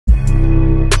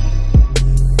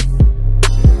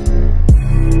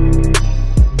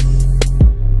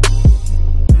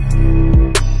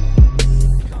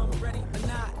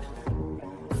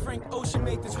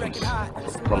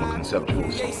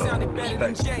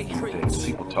things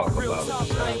people talk about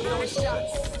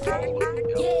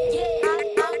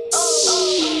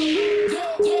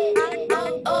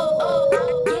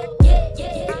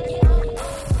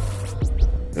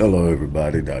Hello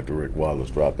everybody, Dr. Rick Wallace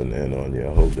dropping in on you.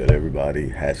 I hope that everybody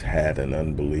has had an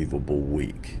unbelievable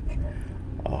week.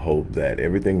 I hope that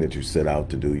everything that you set out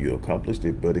to do, you accomplished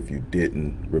it, but if you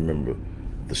didn't, remember,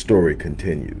 the story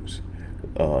continues.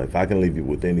 If I can leave you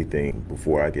with anything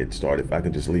before I get started, if I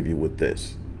can just leave you with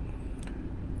this.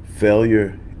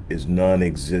 Failure is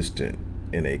non-existent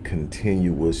in a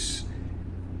continuous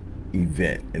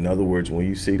event. In other words, when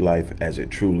you see life as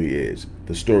it truly is,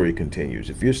 the story continues.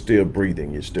 If you're still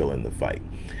breathing, you're still in the fight.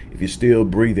 If you're still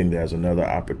breathing, there's another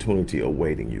opportunity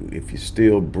awaiting you. If you're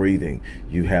still breathing,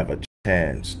 you have a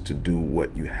chance to do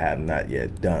what you have not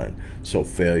yet done. So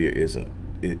failure isn't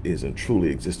truly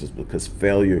existence, because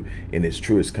failure in its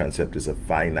truest concept is a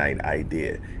finite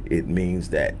idea. It means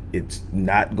that it's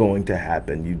not going to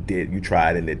happen. You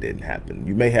tried and it didn't happen.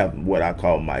 You may have what I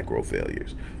call micro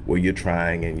failures, where you're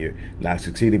trying and you're not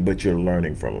succeeding, but you're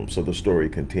learning from them. So the story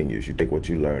continues. You take what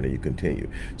you learn and you continue.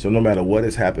 So no matter what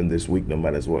has happened this week, no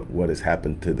matter what has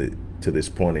happened to this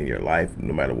point in your life,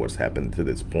 no matter what's happened to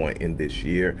this point in this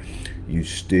year, you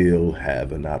still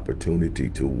have an opportunity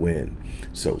to win.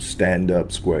 So stand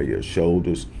up, square your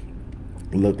shoulders,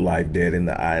 look life dead in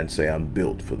the eye and say, I'm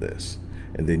built for this.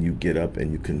 And then you get up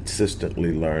and you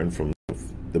consistently learn from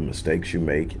the mistakes you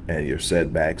make and your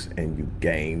setbacks, and you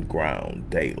gain ground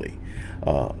daily.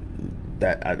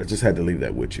 That I just had to leave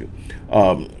that with you.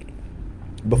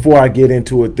 Before I get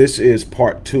into it, this is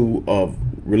part 2 of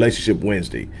Relationship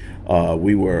Wednesday.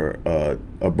 We were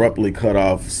abruptly cut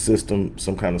off, some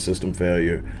kind of system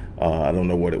failure. I don't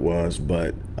know what it was,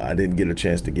 but I didn't get a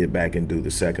chance to get back and do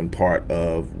the second part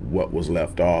of what was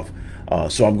left off.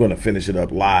 So I'm going to finish it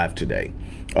up live today.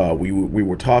 We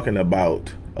were talking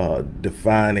about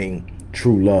defining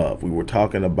true love. We were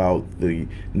talking about the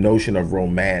notion of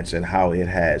romance and how it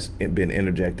has been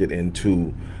interjected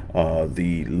into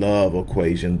the love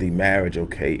equation, the marriage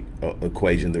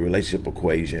equation, the relationship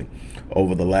equation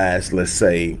over the last, let's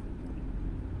say,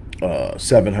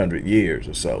 700 years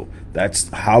or so. That's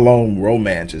how long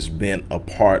romance has been a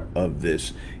part of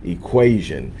this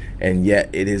equation, and yet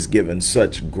it is given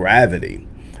such gravity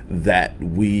that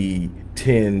we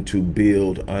tend to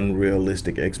build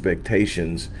unrealistic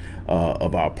expectations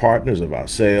of our partners, of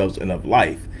ourselves, and of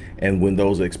life. And when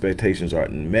those expectations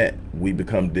aren't met, we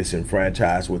become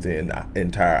disenfranchised with the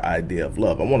entire idea of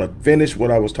love. I want to finish what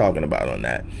I was talking about on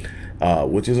that,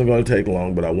 which isn't going to take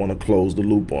long, but I want to close the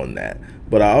loop on that.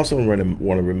 But I also want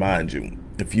to remind you,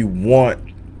 if you want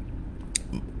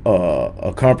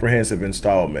a comprehensive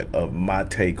installment of my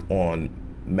take on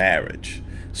marriage,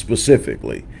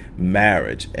 specifically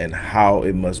marriage and how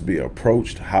it must be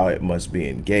approached, how it must be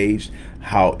engaged,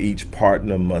 how each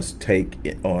partner must take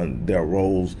on their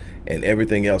roles and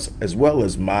everything else, as well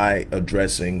as my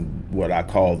addressing what I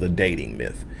call the dating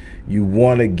myth, you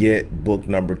want to get book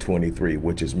number 23,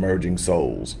 which is Merging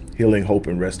Souls, Healing, Hope,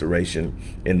 and Restoration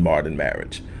in Modern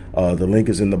Marriage. The link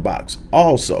is in the box.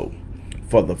 Also,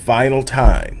 for the final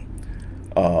time,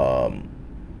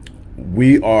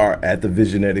 we are at the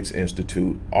Visionetics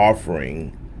Institute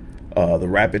offering the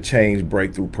Rapid Change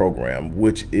Breakthrough Program,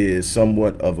 which is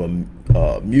somewhat of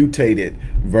a mutated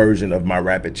version of my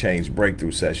Rapid Change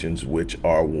Breakthrough sessions, which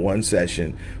are one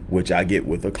session which I get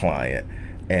with a client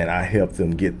and I help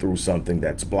them get through something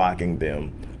that's blocking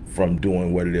them from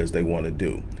doing what it is they want to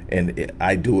do. And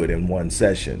I do it in one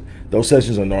session. Those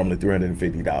sessions are normally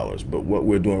 $350, but what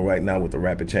we're doing right now with the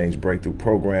Rapid Change Breakthrough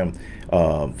Program,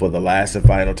 for the last and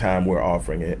final time we're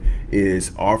offering it,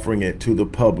 is offering it to the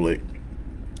public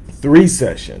 3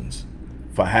 sessions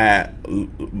for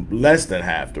less than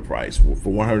half the price.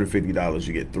 For $150,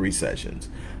 you get 3 sessions.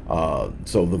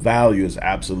 So the value is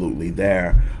absolutely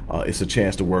there. It's a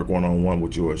chance to work one-on-one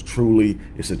with yours truly.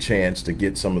 It's a chance to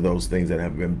get some of those things that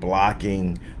have been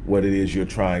blocking what it is you're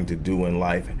trying to do in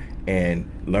life, and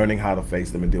learning how to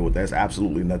face them and deal with. There's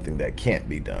absolutely nothing that can't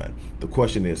be done. The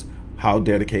question is, how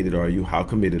dedicated are you? How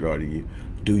committed are you?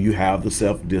 Do you have the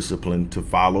self-discipline to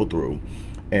follow through?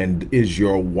 And is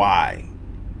your why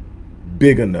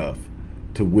big enough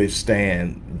to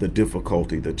withstand the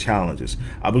difficulty, the challenges?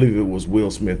 I believe it was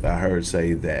Will Smith I heard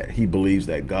say that he believes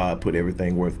that God put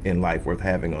everything in life worth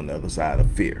having on the other side of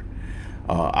fear.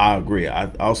 I agree. I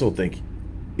also think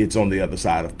it's on the other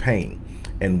side of pain,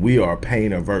 and we are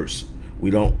pain averse. We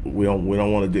don't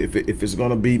want to do, if it's going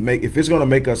to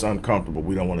make us uncomfortable,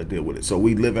 we don't want to deal with it. So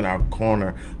we live in our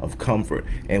corner of comfort,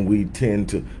 and we tend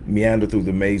to meander through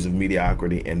the maze of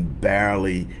mediocrity and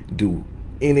barely do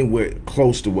anywhere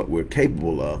close to what we're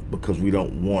capable of, because we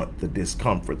don't want the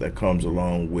discomfort that comes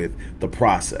along with the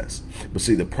process. But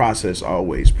see, the process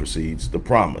always precedes the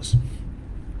promise.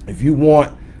 If you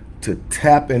want to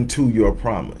tap into your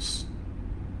promise,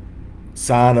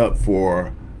 sign up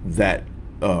for that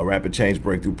Rapid Change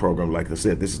Breakthrough Program. Like I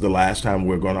said, this is the last time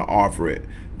we're going to offer it,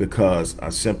 because I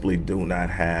simply do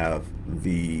not have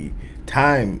the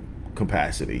time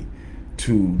capacity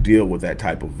to deal with that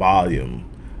type of volume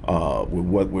with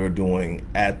what we're doing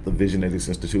at the Visionary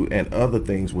Institute and other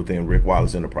things within Rick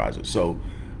Wallace Enterprises. So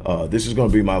this is going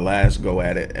to be my last go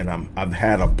at it, and I've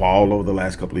had a ball over the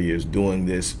last couple of years doing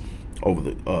this over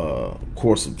the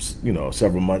course of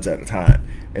several months at a time.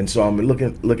 And so I'm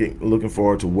looking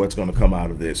forward to what's going to come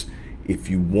out of this. If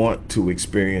you want to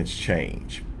experience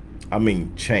change, I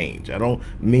mean change. I don't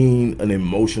mean an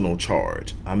emotional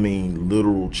charge. I mean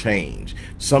literal change.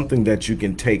 Something that you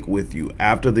can take with you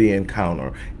after the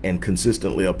encounter and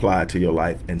consistently apply to your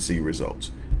life and see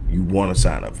results. You want to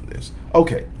sign up for this.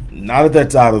 Okay, now that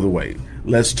that's out of the way,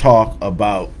 let's talk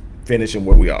about finishing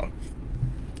where we are.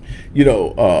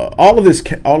 All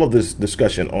of this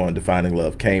discussion on defining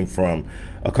love came from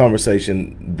a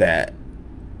conversation that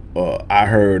I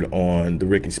heard on the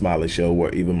Ricky Smiley show, where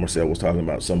even Marcel was talking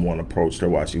about someone approached her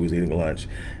while she was eating lunch,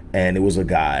 and it was a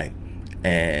guy,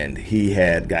 and he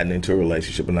had gotten into a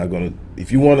relationship. And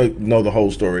if you want to know the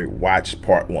whole story, watch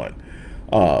part 1.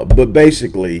 But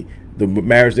basically, the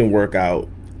marriage didn't work out,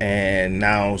 and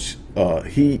now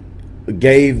he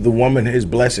gave the woman his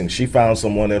blessings. She found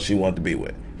someone else she wanted to be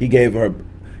with. He gave her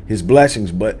his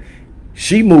blessings, but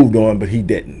she moved on, but he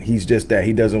didn't. He's just that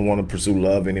he doesn't want to pursue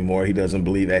love anymore. He doesn't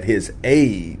believe at his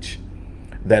age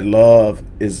that love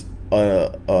is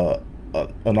an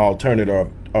alternative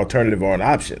or an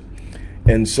option.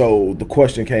 And so the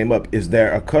question came up, is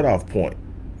there a cutoff point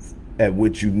at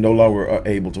which you no longer are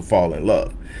able to fall in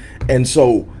love? And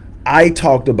so I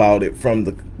talked about it from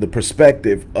the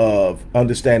perspective of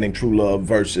understanding true love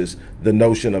versus the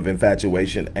notion of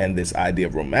infatuation and this idea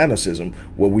of romanticism,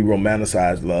 where we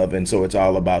romanticize love. And so it's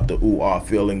all about the ooh-ah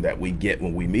feeling that we get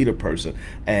when we meet a person.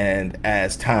 And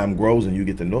as time grows and you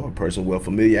get to know a person, well,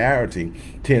 familiarity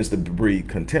tends to breed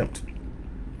contempt.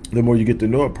 The more you get to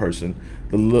know a person,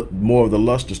 the more of the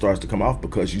luster starts to come off,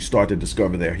 because you start to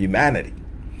discover their humanity.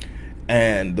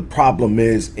 And the problem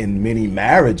is, in many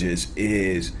marriages,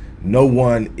 is no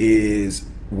one is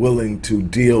willing to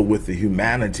deal with the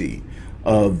humanity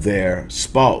of their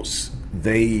spouse.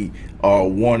 They are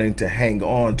wanting to hang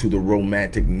on to the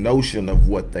romantic notion of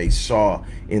what they saw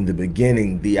in the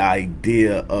beginning, the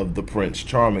idea of the Prince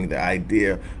Charming, the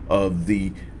idea of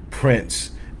the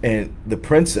prince and the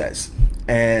princess,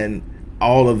 and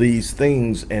all of these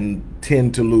things, and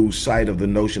tend to lose sight of the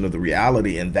notion of the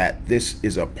reality, and that this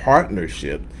is a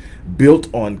partnership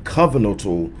built on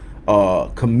covenantal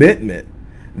commitment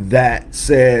that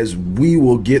says we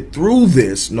will get through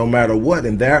this no matter what.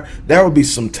 And there will be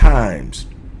some times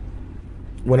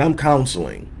when I'm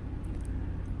counseling,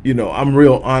 I'm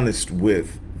real honest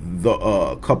with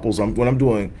the couples. When I'm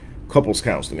doing couples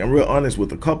counseling, I'm real honest with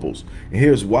the couples, and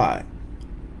here's why.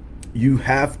 You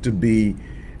have to be.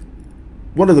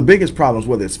 One of the biggest problems,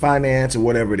 whether it's finance or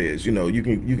whatever it is, you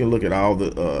can look at all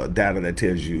the data that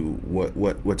tells you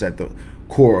what's at the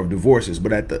core of divorces.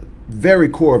 But at the very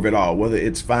core of it all, whether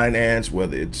it's finance,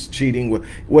 whether it's cheating,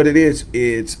 what it is,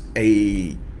 it's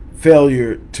a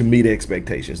failure to meet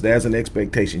expectations. There's an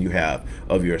expectation you have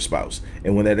of your spouse,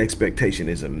 and when that expectation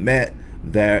isn't met,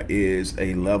 there is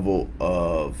a level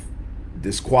of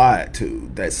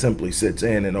disquietude that simply sits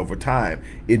in, and over time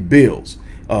it builds.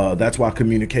 That's why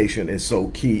communication is so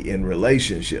key in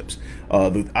relationships.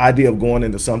 The idea of going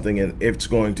into something and if it's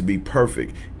going to be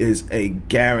perfect is a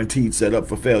guaranteed setup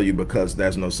for failure, because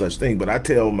there's no such thing. But I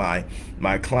tell my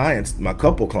clients, my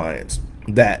couple clients,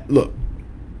 that look,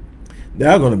 there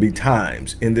are going to be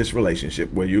times in this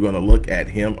relationship where you're going to look at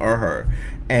him or her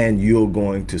and you're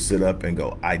going to sit up and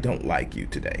go, I don't like you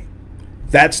today.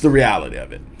 That's the reality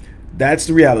of it. That's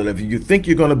the reality. If you think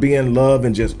you're going to be in love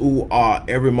and just ooh-ah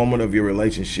every moment of your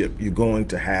relationship, you're going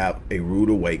to have a rude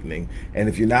awakening. And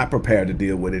if you're not prepared to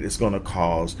deal with it, it's going to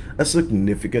cause a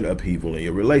significant upheaval in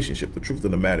your relationship. The truth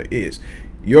of the matter is,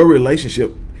 your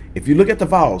relationship, if you look at the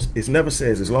vows, it never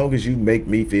says, as long as you make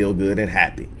me feel good and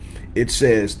happy. It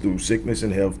says, through sickness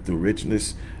and health, through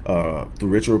richness, through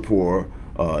rich or poor,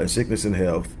 and sickness and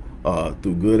health,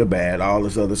 through good or bad, all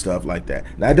this other stuff like that.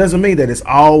 Now, it doesn't mean that it's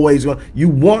always going. You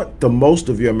want the most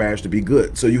of your marriage to be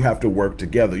good, so you have to work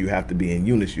together. You have to be in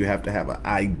unison. You have to have an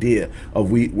idea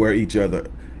of where each other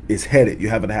is headed. You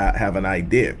have to have an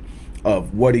idea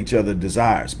of what each other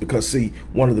desires. Because see,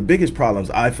 one of the biggest problems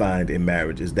I find in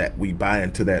marriage is that we buy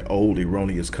into that old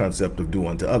erroneous concept of do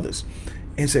unto others.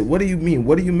 And say, what do you mean?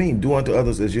 What do you mean do unto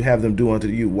others as you have them do unto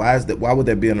you? Why is that? Why would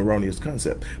that be an erroneous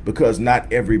concept? Because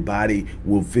not everybody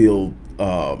will feel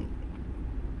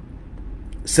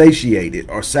satiated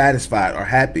or satisfied or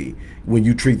happy when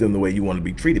you treat them the way you want to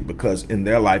be treated, because in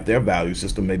their life, their value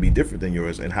system may be different than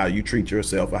yours, and how you treat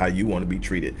yourself or how you want to be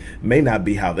treated may not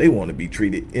be how they want to be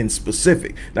treated in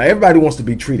specific. Now, everybody wants to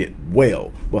be treated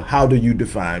well, but how do you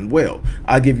define well?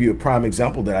 I'll give you a prime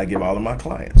example that I give all of my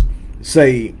clients.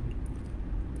 Say,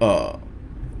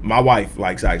 my wife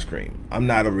likes ice cream. I'm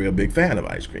not a real big fan of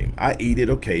ice cream. I eat it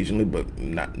occasionally, but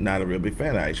not a real big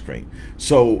fan of ice cream.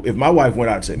 So if my wife went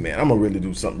out and said, man, I'm gonna really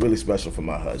do something really special for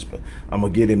my husband, I'm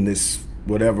gonna get him this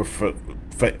whatever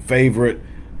favorite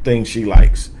thing she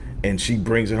likes, and she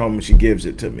brings it home and she gives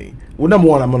it to me. Well, number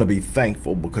one, I'm gonna be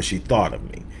thankful because she thought of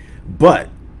me. But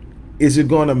is it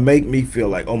gonna make me feel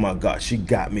like, oh my God, she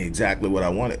got me exactly what I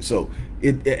wanted? So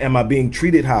am I being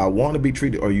treated how I want to be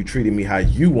treated, or are you treating me how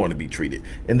you want to be treated?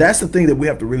 And that's the thing that we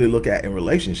have to really look at in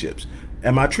relationships.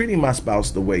 Am I treating my spouse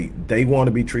the way they want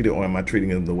to be treated, or am I treating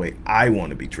them the way I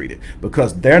want to be treated?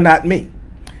 Because they're not me.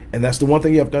 And that's the one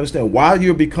thing you have to understand. While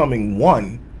you're becoming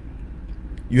one,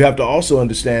 you have to also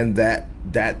understand that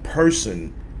that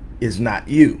person is not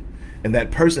you. And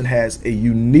that person has a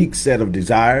unique set of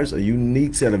desires, a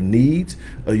unique set of needs,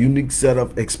 a unique set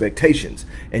of expectations.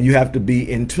 And you have to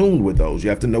be in tune with those.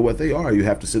 You have to know what they are. You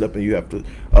have to sit up and you have to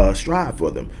strive for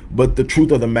them. But the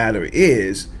truth of the matter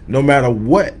is, no matter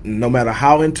what, no matter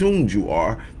how in tune you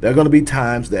are, there are going to be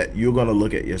times that you're going to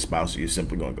look at your spouse and you're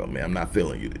simply going to go, man, I'm not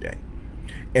feeling you today.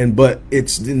 But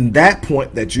it's in that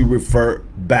point that you refer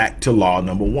back to law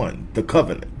number one, the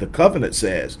covenant. The covenant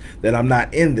says that I'm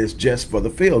not in this just for the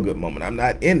feel-good moment. I'm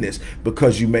not in this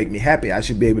because you make me happy. I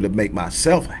should be able to make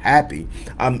myself happy.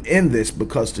 I'm in this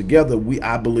because together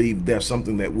I believe there's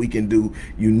something that we can do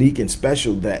unique and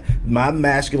special, that my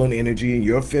masculine energy and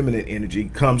your feminine energy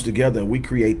comes together and we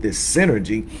create this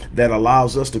synergy that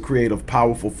allows us to create a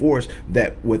powerful force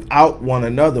that without one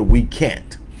another we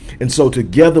can't. And so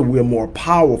together we're more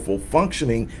powerful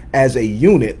functioning as a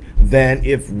unit than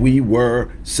if we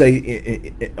were,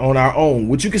 say, on our own,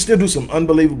 which you can still do some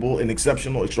unbelievable and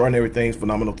exceptional, extraordinary things,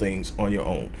 phenomenal things on your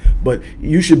own. But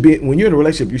you should be, when you're in a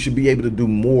relationship, you should be able to do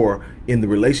more in the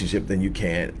relationship than you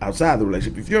can outside the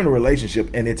relationship. If you're in a relationship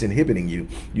and it's inhibiting you,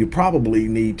 you probably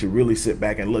need to really sit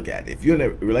back and look at it. If you're in a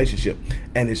relationship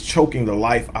and it's choking the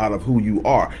life out of who you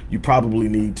are, you probably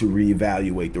need to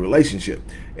reevaluate the relationship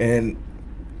and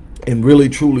really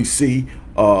truly see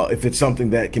if it's something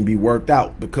that can be worked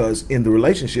out, because in the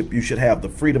relationship you should have the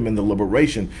freedom and the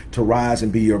liberation to rise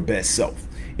and be your best self.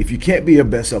 If you can't be your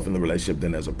best self in the relationship,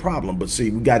 then there's a problem. But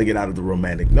see, we got to get out of the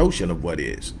romantic notion of what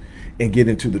is and get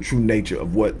into the true nature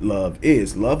of what love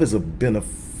is. Love is a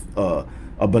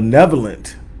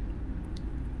benevolent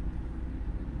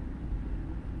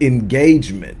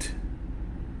engagement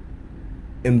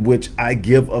in which I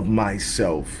give of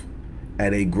myself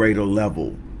at a greater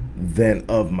level than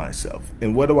of myself.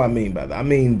 And what do I mean by that? I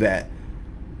mean that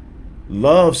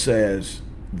love says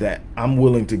that I'm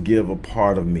willing to give a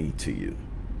part of me to you,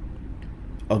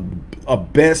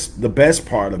 the best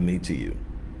part of me to you,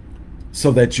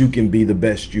 so that you can be the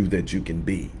best you that you can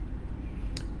be,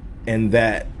 and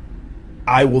that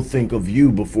I will think of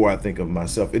you before I think of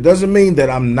myself. It doesn't mean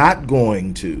that I'm not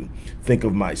going to think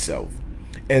of myself.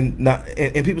 And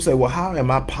people say, well, how am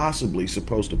I possibly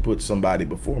supposed to put somebody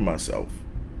before myself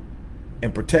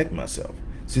and protect myself?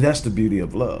 See, that's the beauty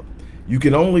of love. You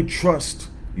can only trust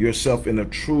yourself in a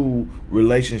true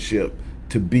relationship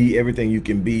to be everything you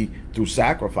can be through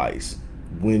sacrifice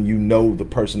when you know the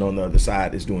person on the other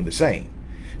side is doing the same.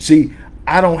 See,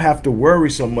 I don't have to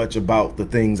worry so much about the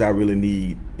things I really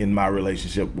need in my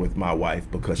relationship with my wife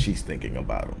because she's thinking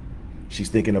about them. She's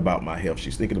thinking about my health.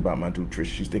 She's thinking about my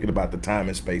nutrition. She's thinking about the time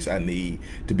and space I need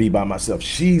to be by myself.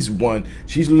 She's a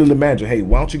little manager. Hey,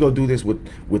 why don't you go do this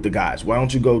with the guys? Why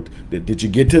don't you go? Did you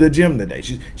get to the gym today?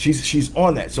 She's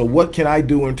on that. So what can I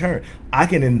do in turn? I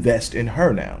can invest in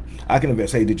her now. I can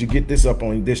invest. Hey, did you get this up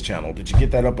on this channel? Did you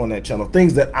get that up on that channel?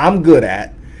 Things that I'm good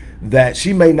at that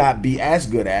she may not be as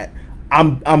good at.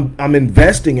 I'm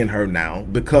investing in her now,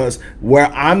 because where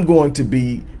I'm going to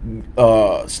be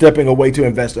stepping away to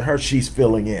invest in her, she's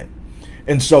filling in.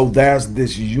 And so there's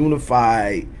this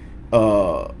unified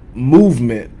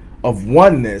movement of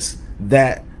oneness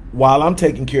that while I'm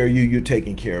taking care of you, you're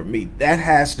taking care of me. That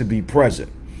has to be present.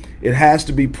 It has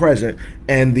to be present.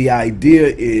 And the idea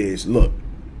is, look,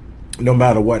 no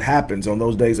matter what happens on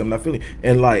those days I'm not feeling,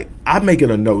 and like I make it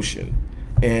a notion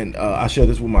and I share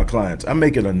this with my clients, I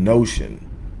make it a notion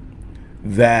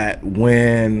that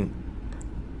when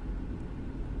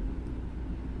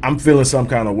I'm feeling some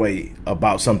kind of way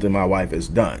about something my wife has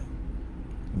done,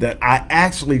 that I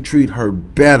actually treat her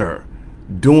better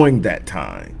during that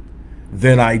time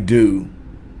than I do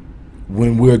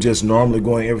when we're just normally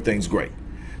going, everything's great.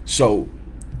 So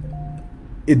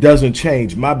it doesn't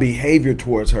change. My behavior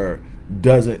towards her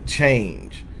doesn't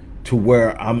change to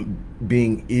where I'm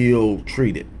being ill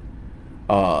treated.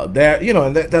 There, you know,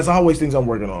 and that's always things I'm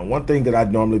working on. One thing that I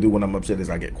normally do when I'm upset is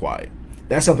I get quiet.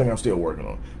 That's something I'm still working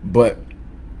on. But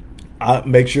I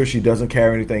make sure she doesn't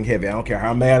carry anything heavy. I don't care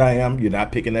how mad I am. You're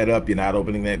not picking that up. You're not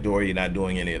opening that door. You're not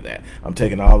doing any of that. I'm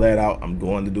taking all that out. I'm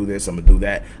going to do this. I'm going to do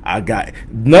that.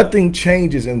 Nothing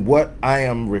changes in what I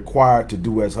am required to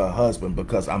do as her husband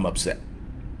because I'm upset.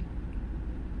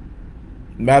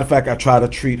 Matter of fact, I try to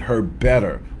treat her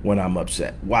better when I'm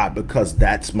upset. Why? Because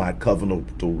that's my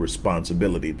covenantal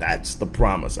responsibility. That's the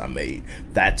promise I made.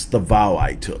 That's the vow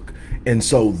I took. And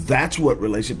so that's what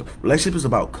relationship is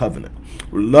about. Covenant.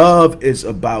 Love is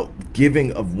about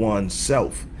giving of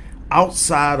oneself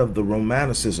outside of the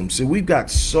romanticism. See, we've got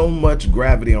so much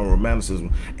gravity on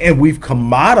romanticism, and we've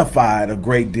commodified a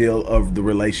great deal of the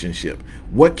relationship.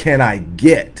 What can I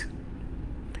get?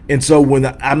 And so when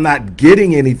I'm not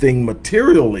getting anything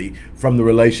materially from the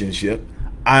relationship,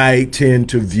 I tend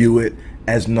to view it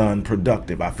as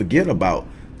non-productive. I forget about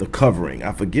the covering.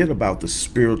 I forget about the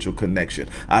spiritual connection.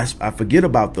 I forget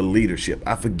about the leadership.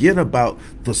 I forget about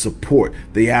the support,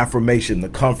 the affirmation, the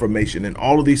confirmation, and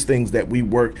all of these things that we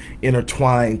work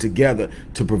intertwined together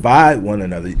to provide one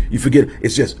another. You forget,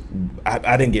 it's just,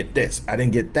 I didn't get this, I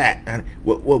didn't get that.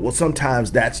 Well,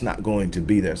 sometimes that's not going to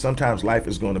be there. Sometimes life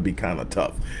is going to be kind of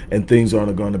tough and things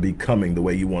aren't going to be coming the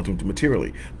way you want them to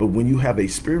materially. But when you have a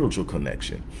spiritual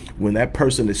connection, when that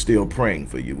person is still praying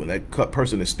for you, when that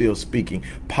person is still speaking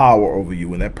power over you,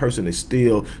 when that person is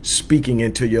still speaking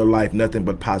into your life nothing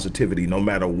but positivity no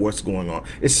matter what's going on,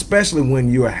 especially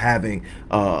when you're having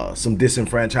some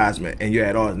disenfranchisement and you're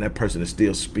at odds and that person is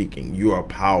still speaking, you are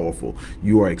powerful,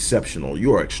 you are exceptional,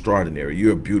 you are extraordinary,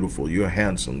 you're beautiful, you're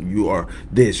handsome, you are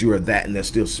this, you are that, and they're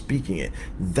still speaking it.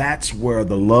 That's where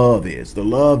the love is. The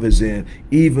love is in,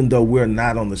 even though we're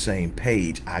not on the same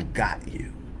page, I got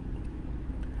you.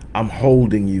 I'm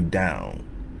holding you down.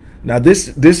 Now, this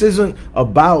isn't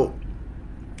about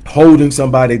holding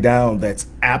somebody down that's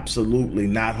absolutely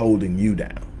not holding you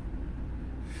down.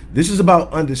 This is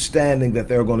about understanding that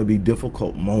there are going to be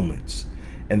difficult moments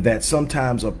and that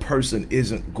sometimes a person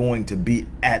isn't going to be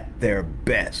at their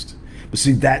best. But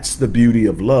see, that's the beauty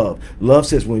of love. Love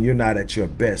says when you're not at your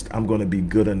best, I'm going to be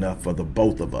good enough for the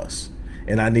both of us.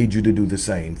 And I need you to do the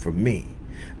same for me.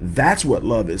 That's what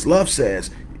love is. Love says,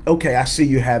 okay, I see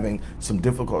you having some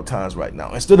difficult times right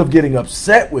now. Instead of getting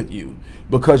upset with you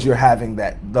because you're having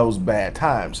those bad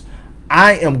times,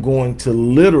 I am going to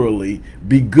literally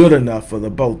be good enough for the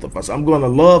both of us. I'm going to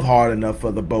love hard enough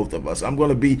for the both of us. I'm going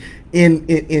to be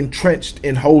entrenched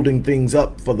in holding things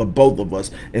up for the both of us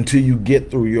until you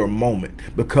get through your moment,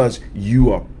 because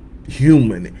you are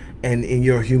human, and in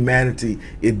your humanity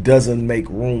it doesn't make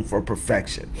room for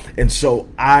perfection. And so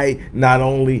I not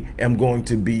only am going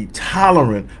to be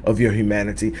tolerant of your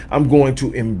humanity, I'm going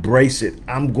to embrace it.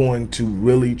 I'm going to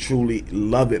really truly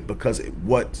love it, because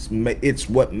it's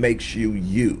what makes you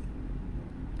you.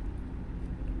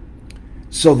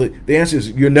 So the answer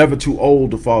is, you're never too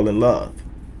old to fall in love.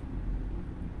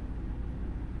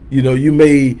 You know, you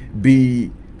may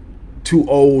be too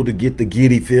old to get the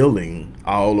giddy feeling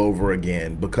all over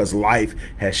again, because life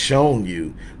has shown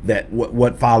you that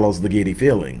what follows the giddy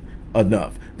feeling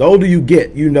enough. The older you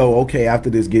get, you know, okay, after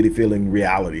this giddy feeling,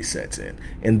 reality sets in,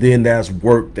 and then there's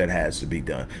work that has to be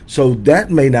done. So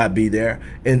that may not be there,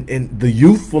 and the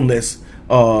youthfulness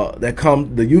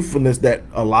the youthfulness that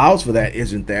allows for that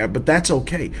isn't there, but that's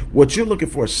okay. What you're looking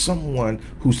for is someone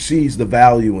who sees the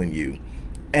value in you,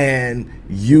 and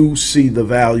you see the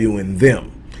value in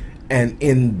them. And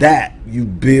in that, you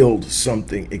build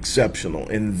something exceptional.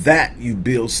 In that, you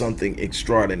build something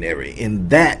extraordinary. In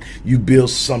that, you build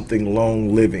something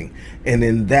long living. And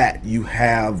in that, you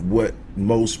have what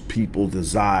most people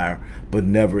desire but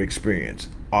never experience: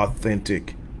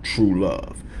 authentic, true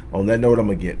love. On that note, I'm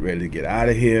going to get ready to get out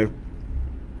of here.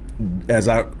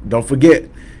 Don't forget,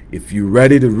 if you're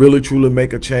ready to really truly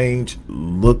make a change,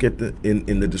 look at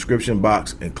in the description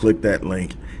box and click that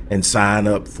link and sign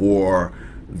up for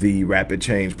the Rapid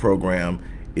Change program.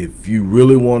 If you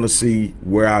really want to see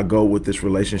where I go with this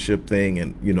relationship thing,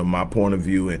 and you know, my point of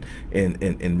view,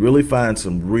 and really find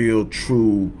some real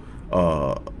true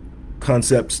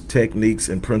concepts, techniques,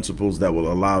 and principles that will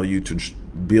allow you to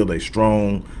build a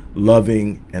strong,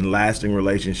 loving, and lasting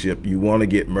relationship, you want to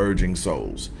get Merging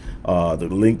Souls. The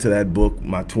link to that book,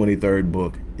 my 23rd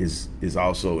book, is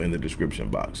also in the description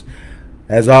box.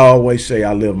 As I always say,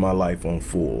 I live my life on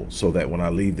full so that when I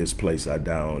leave this place, I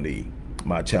die on E.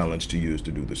 My challenge to you is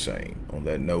to do the same. On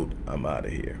that note, I'm out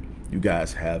of here. You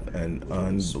guys have an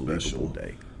unbelievable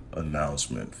day.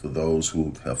 Announcement for those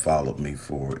who have followed me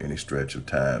for any stretch of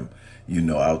time. You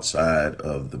know, outside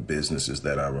of the businesses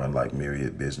that I run, like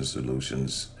Myriad Business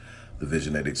Solutions, the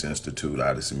Visionetics Institute,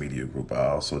 Odyssey Media Group, I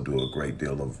also do a great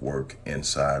deal of work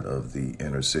inside of the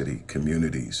inner city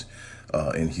communities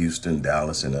in Houston,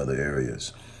 Dallas, and other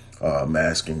areas. I'm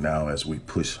asking now, as we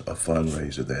push a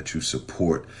fundraiser, that you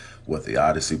support what the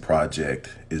Odyssey Project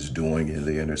is doing in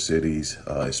the inner cities,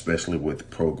 especially with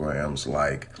programs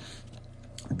like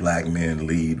Black Men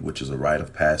Lead, which is a rite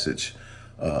of passage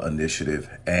initiative,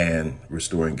 and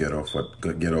Restoring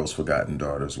Ghettos Forgotten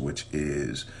Daughters, which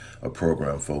is a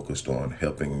program focused on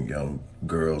helping young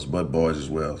girls, but boys as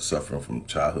well, suffering from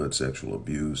childhood sexual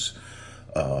abuse,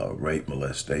 rape,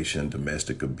 molestation,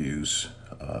 domestic abuse,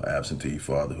 absentee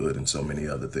fatherhood, and so many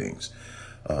other things.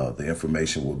 The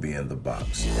information will be in the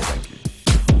box. Thank you.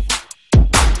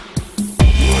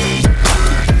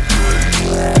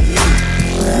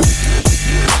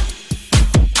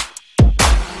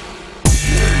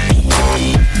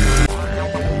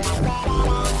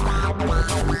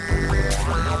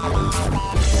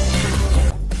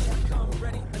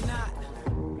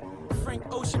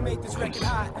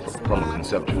 From a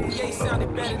conceptual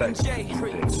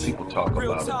perspective, people talk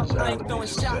about it,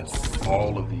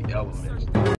 all of the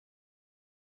elements.